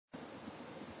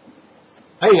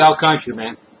Hey, y'all,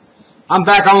 countryman. I'm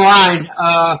back online.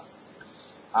 I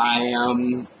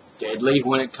am deadly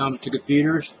when it comes to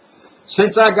computers.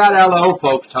 Since I got out of the old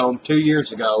folks' home 2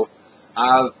 years ago,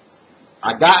 I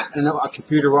got a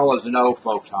computer while I was in the old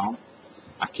folks' home.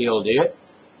 I killed it.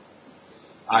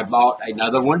 I bought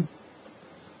another one.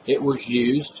 It was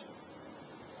used.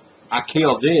 I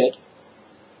killed it.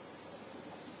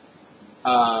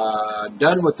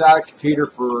 Done without a computer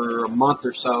for a month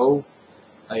or so.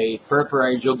 A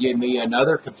prepper angel gave me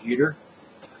another computer.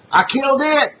 I killed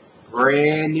it.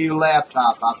 Brand new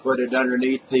laptop. I put it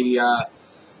underneath the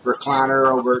recliner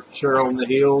over at Sure on the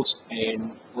Hills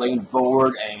and leaned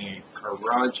forward, and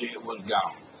crunch, it was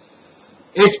gone.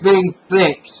 It's being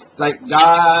fixed. Thank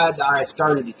God. I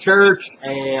started a church,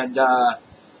 and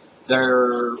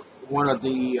they're one of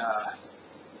the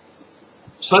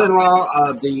son-in-law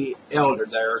of the elder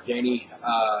there, Danny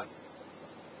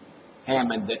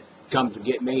Hammond, that comes to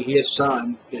get me. His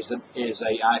son is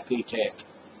a IP tech,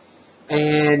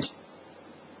 and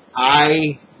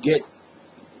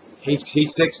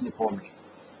he's fixing it for me.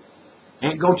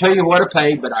 Ain't gonna tell you what I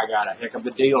paid, but I got a heck of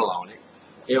a deal on it.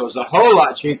 It was a whole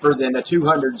lot cheaper than the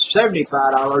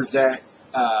 $275 that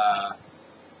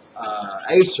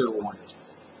Acer wanted.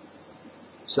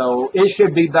 So it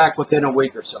should be back within a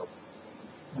week or so,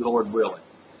 Lord willing.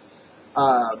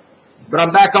 But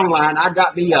I'm back online. I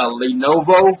got me a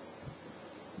Lenovo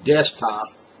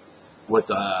desktop with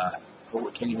a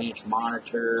 14-inch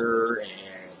monitor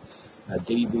and a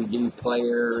DVD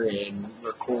player and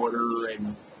recorder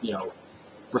and,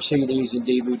 for CDs and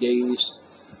DVDs.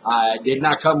 I did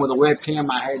not come with a webcam.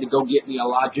 I had to go get me a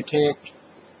Logitech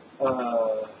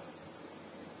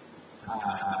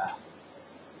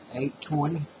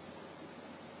 820,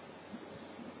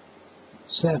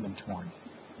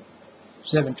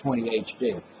 720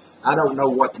 HD. I don't know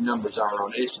what the numbers are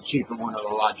on it. It's the cheaper one of the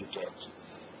Logitechs.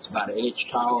 It's about an inch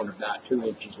tall and about 2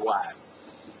 inches wide.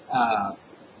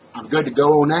 I'm good to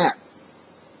go on that.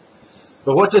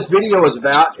 But what this video is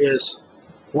about is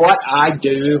what I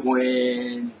do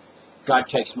when God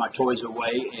takes my toys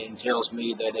away and tells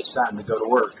me that it's time to go to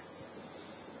work.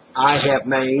 I have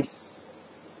made,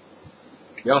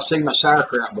 y'all seen my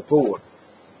sauerkraut before,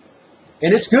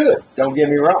 and it's good, don't get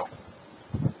me wrong.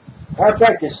 I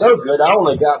think it's so good, I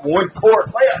only got 1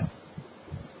 quart left.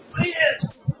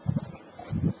 Yes!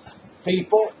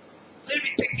 People, let me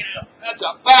pick it up. That's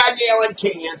a 5-gallon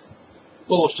can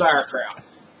full of sauerkraut.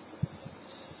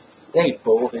 It ain't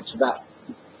full, it's about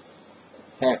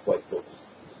halfway full.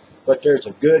 But there's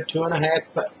a good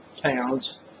 2.5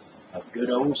 pounds of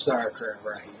good old sauerkraut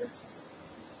right here.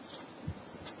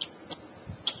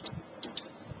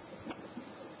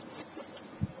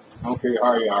 I don't care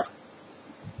how you are.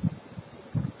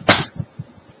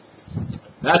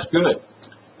 That's good.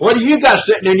 What do you got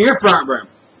sitting in your front room?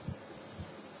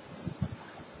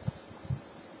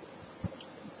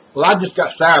 Well, I just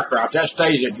got sauerkraut. That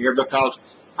stays in here because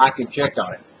I can check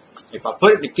on it. If I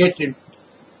put it in the kitchen,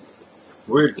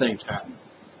 weird things happen.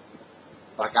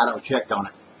 Like I don't check on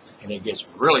it, and it gets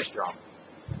really strong.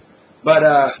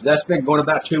 But that's been going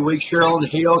about 2 weeks. Cheryl on the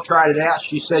Hill tried it out.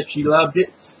 She said she loved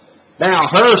it. Now,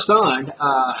 her son,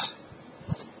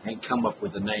 ain't come up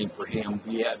with a name for him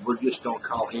yet. We're just going to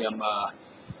call him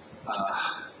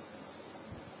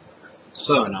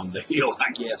Son on the Hill,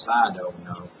 I guess. I don't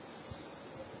know.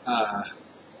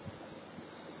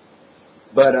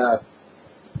 But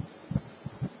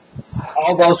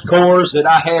all those cores that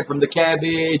I had from the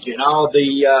cabbage and all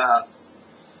the,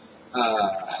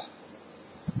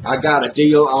 I got a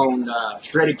deal on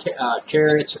shredded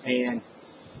carrots and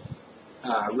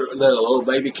little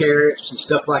baby carrots and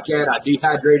stuff like that. I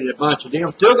dehydrated a bunch of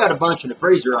them. Still got a bunch in the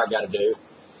freezer I got to do.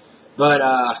 But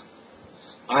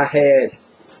I had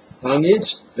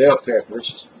onions, bell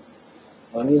peppers,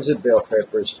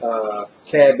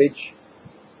 cabbage,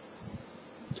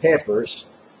 peppers,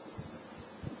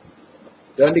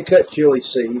 done cut chili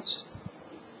seeds,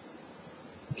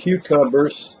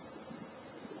 cucumbers,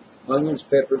 onions,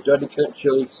 peppers, done cut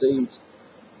chili seeds,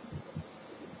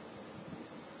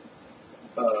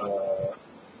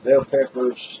 bell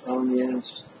peppers,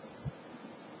 onions,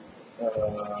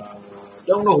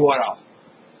 don't know what all.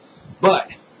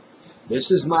 But this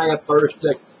is my first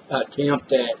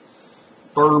attempt at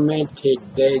fermented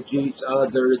veggies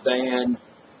other than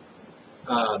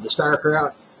the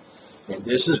sauerkraut, and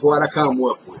this is what I come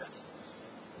up with.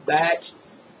 That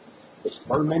is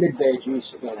fermented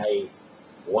veggies in a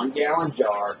 1-gallon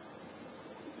jar.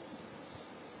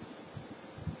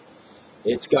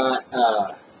 It's got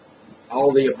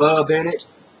all the above in it,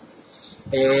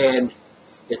 and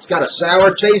it's got a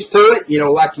sour taste to it,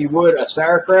 like you would a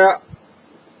sauerkraut.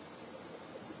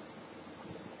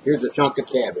 Here's a chunk of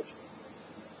cabbage.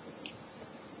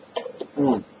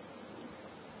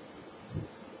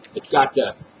 It's got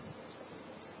the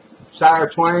sour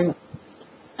twang,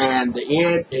 and the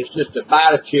end is just a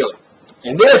bite of chili.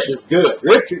 And this is good.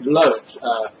 Richard loves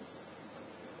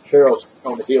Cheryl's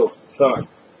on the Hill's son.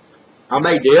 I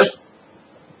made this.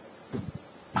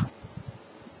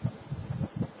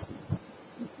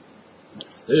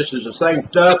 This is the same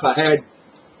stuff. I had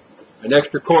an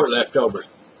extra quart left over.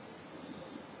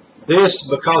 This,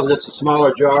 because it's a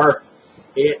smaller jar,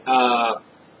 it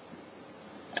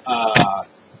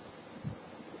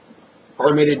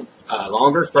fermented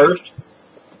longer first,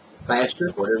 faster,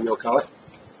 whatever you'll call it.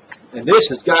 And this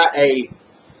has got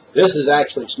this is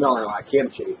actually smelling like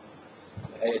kimchi.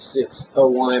 It's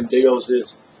one of them deals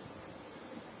is,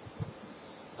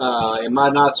 am I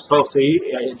not supposed to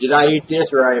eat? Did I eat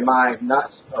this, or am I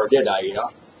not, or did I eat it?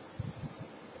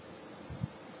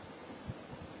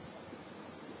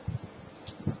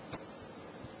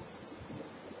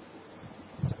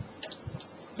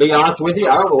 Be honest with you,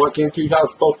 I don't know what kimchi is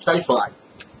supposed to taste like.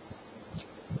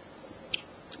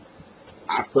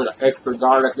 I put an extra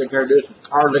garlic in here. This is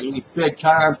garlicky big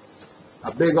time.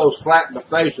 A big old slap in the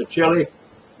face of chili.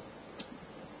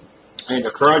 And the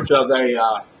crunch of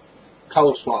a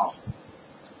coleslaw.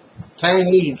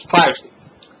 Tangy and spicy.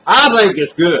 I think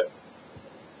it's good.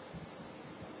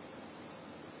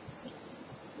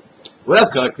 Well,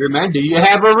 countryman, do you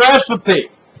have a recipe?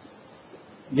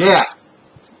 Yeah.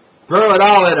 Throw it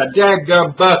all in a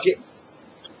dadgum bucket.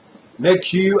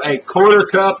 Mix you a 1/4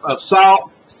 cup of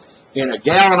salt in a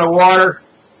gallon of water.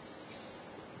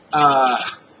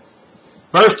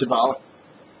 First of all,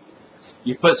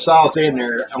 you put salt in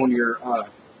there on your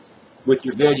with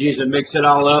your veggies and mix it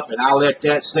all up, and I let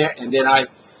that set, and then I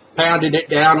pounded it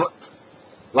down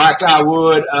like I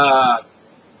would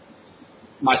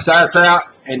my sauerkraut,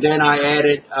 and then I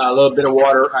added a little bit of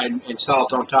water and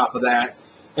salt on top of that.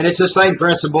 And it's the same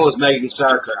principle as making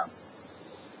sauerkraut.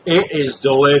 It is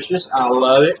delicious. I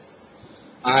love it.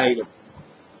 I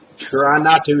try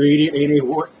not to eat it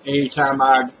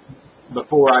anytime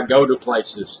before I go to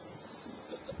places.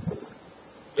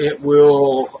 It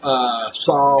will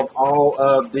solve all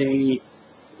of the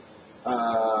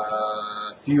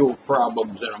fuel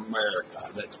problems in America.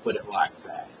 Let's put it like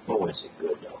that. Boy, is it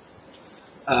good though.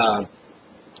 I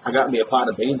got me a pot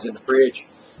of beans in the fridge.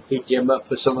 Heat them up,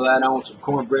 put some of that on, some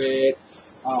cornbread.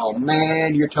 Oh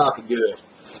man, you're talking good.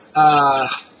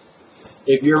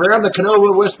 If you're around the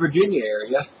Canova, West Virginia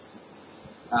area,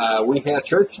 we have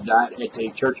church tonight at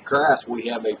the Church of Christ. We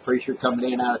have a preacher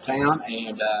coming in out of town,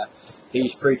 and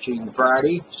he's preaching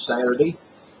Friday, Saturday,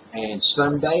 and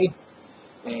Sunday.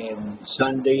 And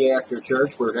Sunday after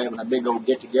church, we're having a big old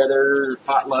get-together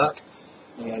potluck.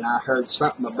 And I heard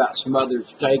something about smothered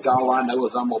steak. All I know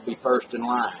is I'm going to be first in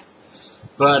line.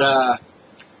 But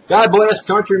God bless,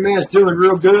 countryman's doing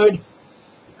real good.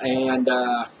 And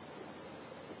got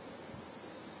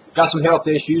some health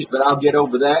issues, but I'll get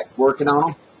over that, working on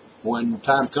them. When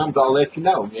time comes, I'll let you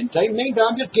know. In the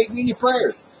meantime, just keep me in your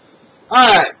prayers.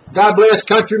 All right, God bless,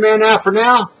 countryman, now for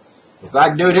now. If I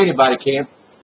can do it, anybody can.